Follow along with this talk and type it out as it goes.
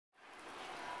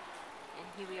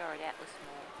here we are at Atlas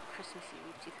Mall, Christmas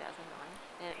Eve 2009,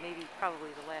 and it may be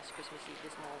probably the last Christmas Eve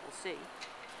this mall will see.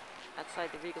 Outside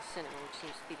the Regal Cinema, which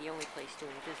seems to be the only place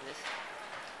doing business.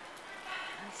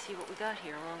 Let's see what we got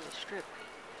here along the strip.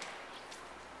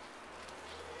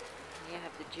 You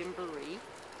have the Gymboree,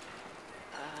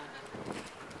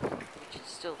 which is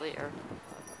still there.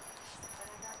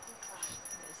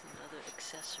 There's another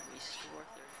accessory store.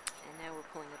 And now we're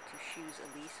pulling up to Shoes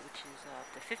Elise, which is up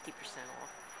to 50% off.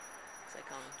 It's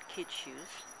like on kids'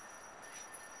 shoes.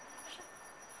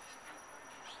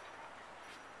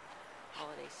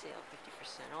 Holiday sale,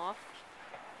 50% off.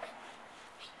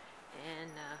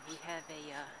 And we have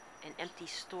an empty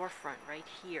storefront right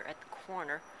here at the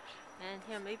corner. And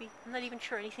yeah, maybe, I'm not even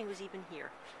sure anything was even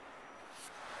here.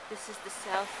 This is the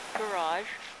south garage.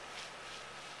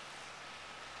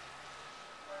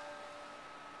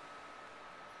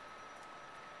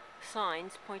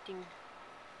 Signs pointing,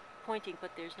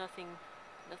 but there's nothing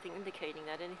indicating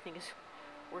that anything is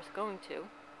worth going to.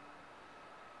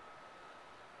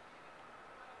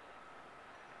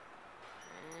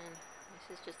 And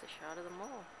this is just a shot of the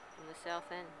mall from the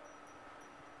south end.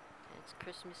 And it's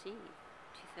Christmas Eve,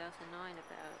 2009,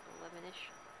 about 11-ish.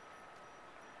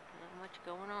 Not much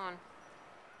going on.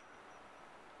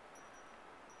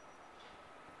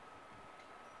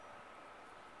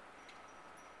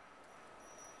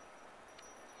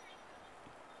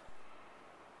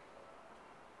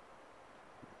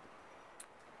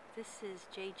 This is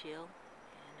J. Jill,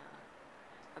 and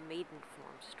a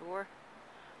Maidenform store.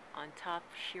 On top,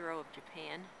 Shiro of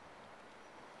Japan.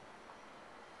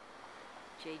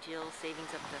 J. Jill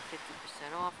savings up to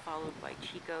 50% off, followed by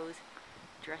Chico's,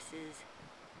 dresses,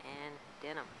 and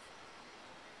denims.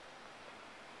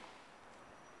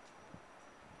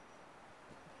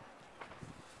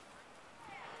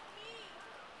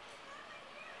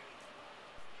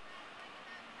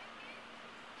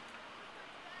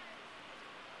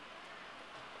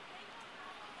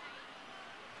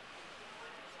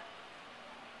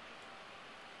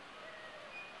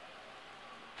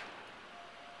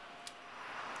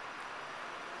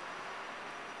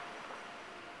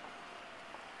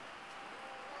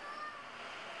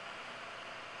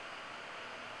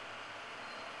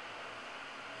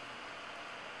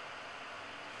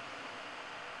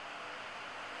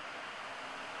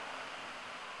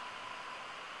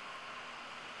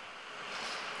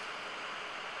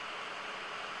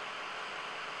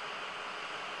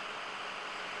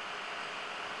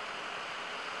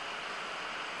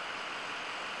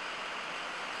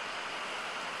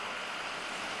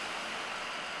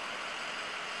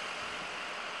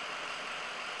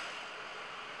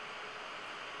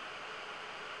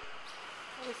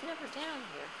 I was never down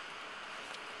here.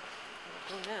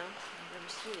 I'll go now. I'll never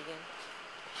see it again.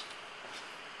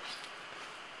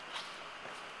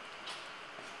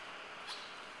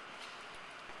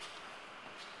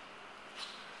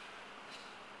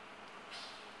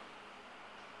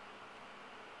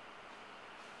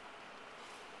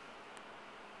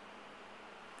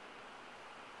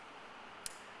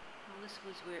 Well, this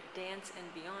was where Dance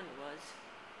and Beyond was.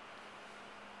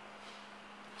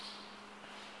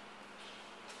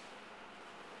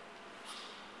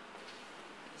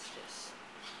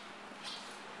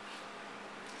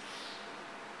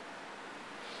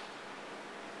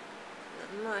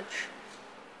 Much.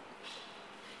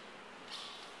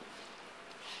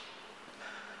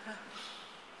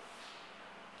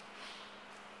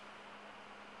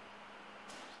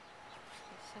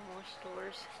 Some more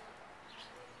stores.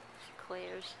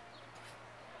 Claire's,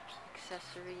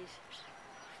 accessories.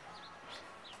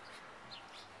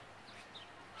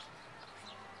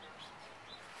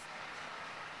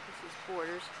 This is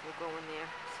Borders. We'll go in there,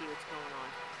 see what's going on.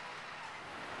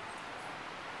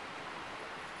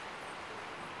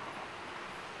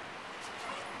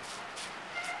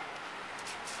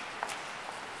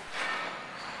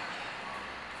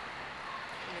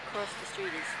 Across the street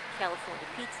is California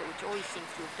Pizza, which always seems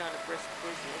to have done a brisk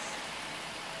business.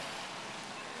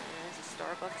 And there's a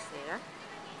Starbucks there.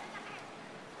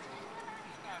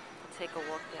 We'll take a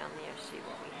walk down there, see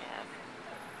what we have.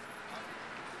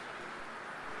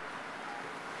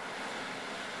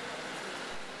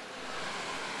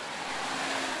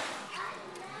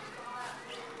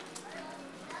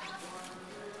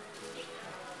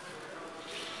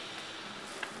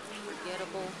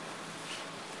 Forgettable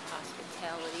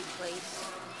hospitality place.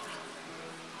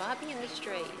 Bobby and the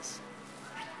Strays.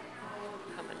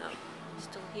 Coming up.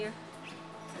 Still here?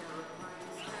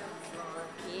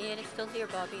 Yeah, they're still here,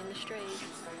 Bobby and the Strays.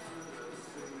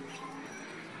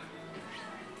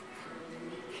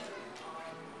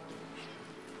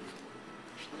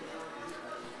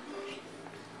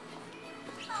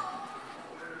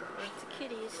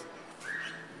 Macy's.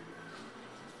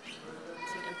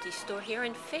 It's an empty store here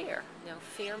in Fair. Now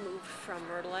Fair moved from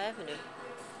Myrtle Avenue.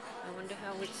 I wonder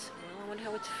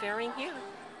how it's faring here.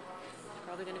 It's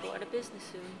probably going to go out of business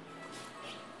soon.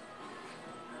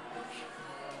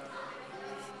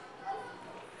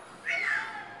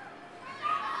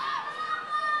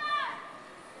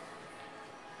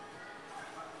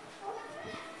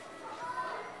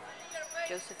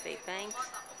 Joseph A. Banks.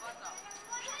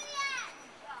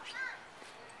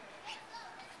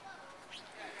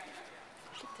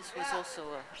 I think this was also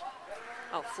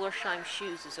Florsheim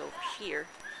Shoes is over here.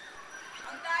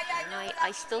 And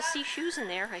I still see shoes in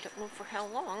there. I don't know for how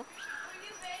long,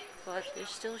 but there's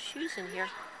still shoes in here.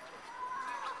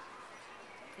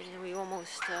 And we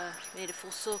almost made a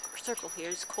full circle here.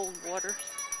 It's Coldwater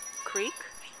Creek.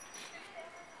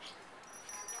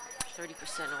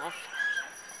 30% off.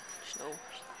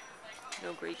 There's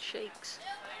no great shakes.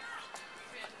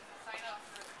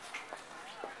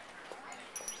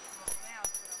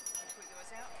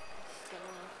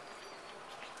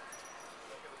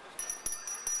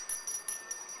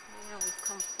 Now we've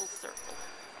come full circle.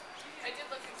 I did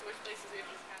look into which places we had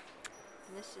this kind.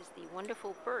 And this is the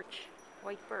wonderful birch,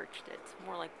 white birch that's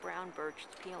more like brown birch.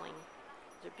 It's peeling.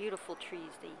 They're beautiful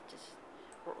trees. They just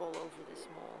were all over this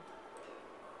mall.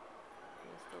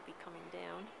 They'll be coming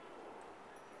down.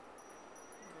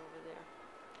 Over there.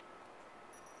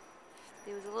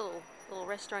 There was a little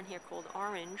restaurant here called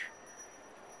Orange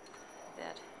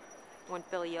that went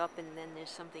belly up, and then there's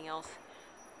something else,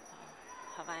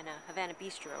 Havana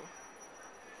Bistro.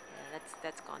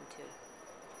 That's gone too.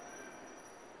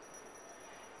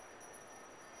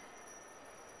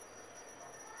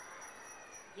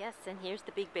 Yes, and here's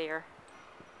the Big Bear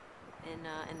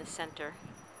in the center.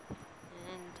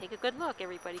 And take a good look,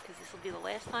 everybody, because this will be the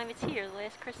last time it's here, the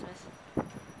last Christmas.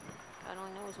 God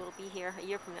only knows what'll be here a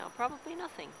year from now. Probably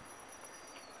nothing.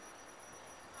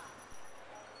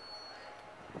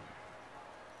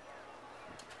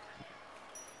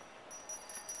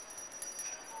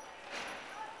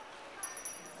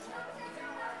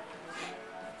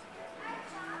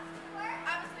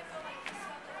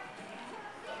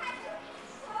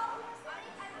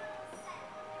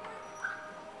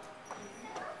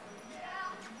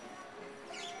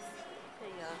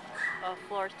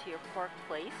 Florist here, Park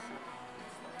Place,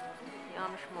 the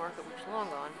Amish market, which is long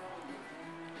gone.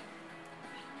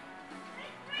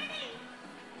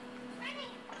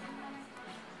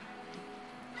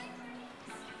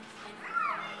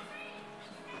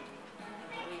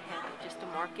 We have just a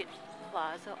market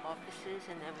plaza, offices,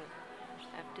 and then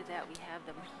after that we have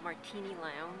the Martini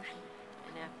Lounge,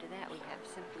 and after that we have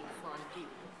Simply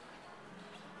Fondue.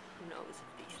 Who knows if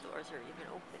these stores are even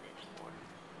open anymore.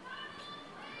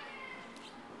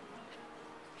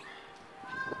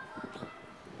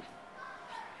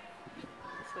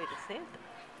 Way to Santa.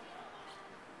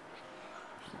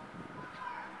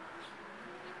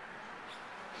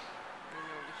 And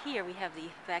over here we have the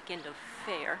back end of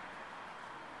Fair.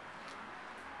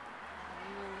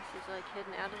 And then this is like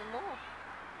heading out of the mall.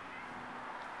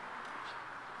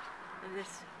 And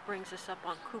this brings us up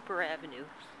on Cooper Avenue.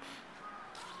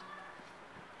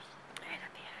 Right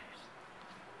up here.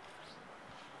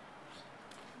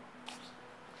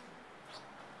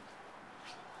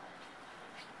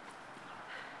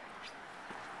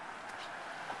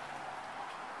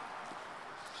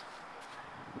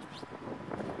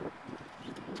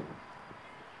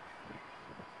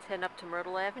 10 up to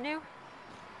Myrtle Avenue. And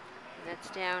that's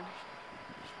down.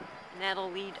 And that'll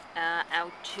lead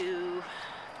out to,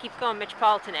 keep going,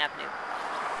 Metropolitan Avenue.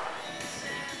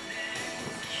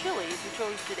 Chili's, which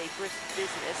always did a brisk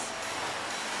business.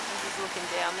 This is looking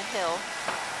down the hill.